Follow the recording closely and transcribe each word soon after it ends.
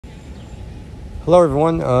Hello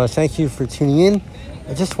everyone, thank you for tuning in.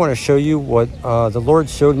 I just want to show you what the Lord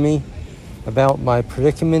showed me about my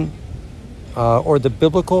predicament, or the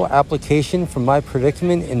biblical application for my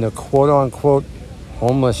predicament in the quote-unquote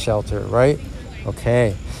homeless shelter, right?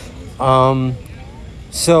 Okay.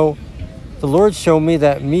 So the Lord showed me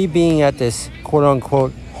that me being at this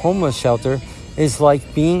quote-unquote homeless shelter is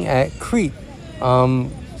like being at Crete.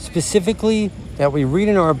 Specifically that we read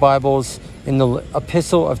in our Bibles in the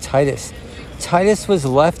Epistle of Titus. Titus was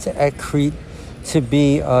left at Crete to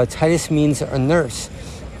be, Titus means a nurse,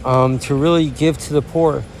 to really give to the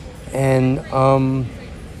poor and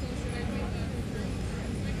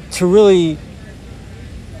to really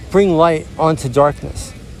bring light onto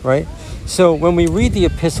darkness, right? So when we read the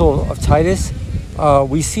Epistle of Titus,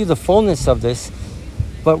 we see the fullness of this.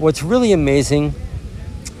 But what's really amazing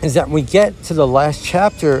is that when we get to the last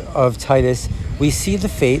chapter of Titus, we see the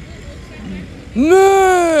fate.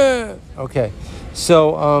 Okay,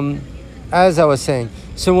 so as I was saying,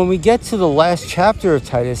 so when we get to the last chapter of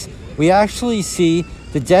Titus, we actually see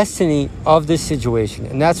the destiny of this situation,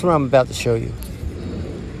 and that's what I'm about to show you.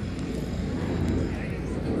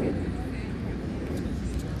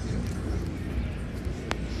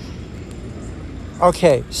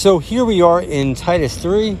 Okay, so here we are in Titus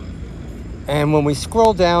 3, and when we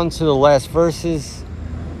scroll down to the last verses,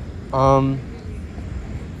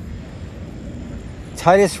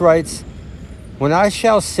 Titus writes, "When I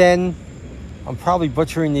shall send," I'm probably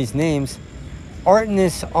butchering these names,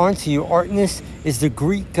 "Artemis onto you." Artemis is the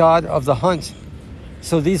Greek god of the hunt.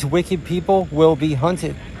 So these wicked people will be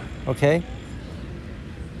hunted, okay?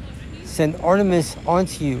 "Send Artemis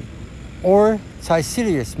onto you," or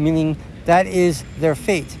Titus, meaning that is their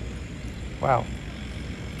fate. Wow.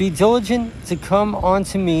 "Be diligent to come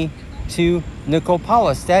unto me to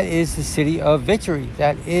Nicopolis." That is the city of victory.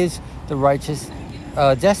 That is the righteous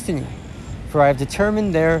destiny. "For I have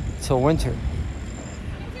determined there till winter.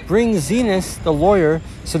 Bring Zenos the lawyer."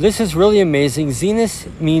 So this is really amazing. Zenos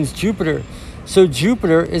means Jupiter. So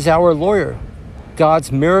Jupiter is our lawyer. God's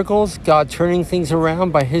miracles, God turning things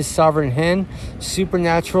around by his sovereign hand,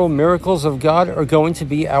 supernatural miracles of God are going to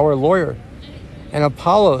be our lawyer. And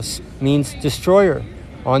Apollos means destroyer,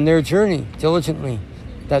 on their journey diligently,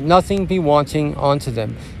 that nothing be wanting unto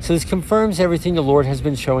them. So this confirms everything the Lord has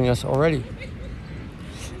been showing us already.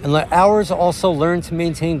 "And let ours also learn to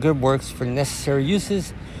maintain good works for necessary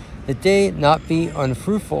uses, that they not be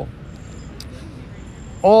unfruitful.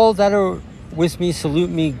 All that are with me salute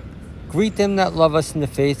me. Greet them that love us in the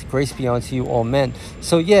faith. Grace be unto you all men."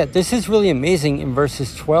 So yeah, this is really amazing. In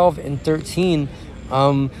verses 12 and 13,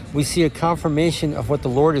 we see a confirmation of what the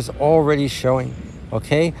Lord is already showing.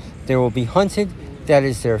 Okay, they will be hunted. That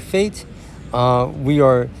is their fate. We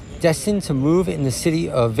are destined to move in the city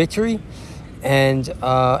of victory. And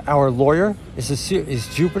our lawyer is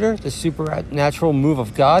Jupiter, the supernatural move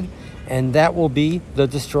of God, and that will be the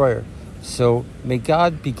destroyer. So may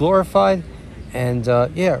God be glorified, and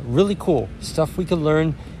yeah, really cool stuff we can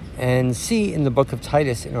learn and see in the book of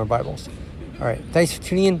Titus in our Bibles. All right, thanks for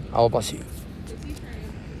tuning in. Allah bless you.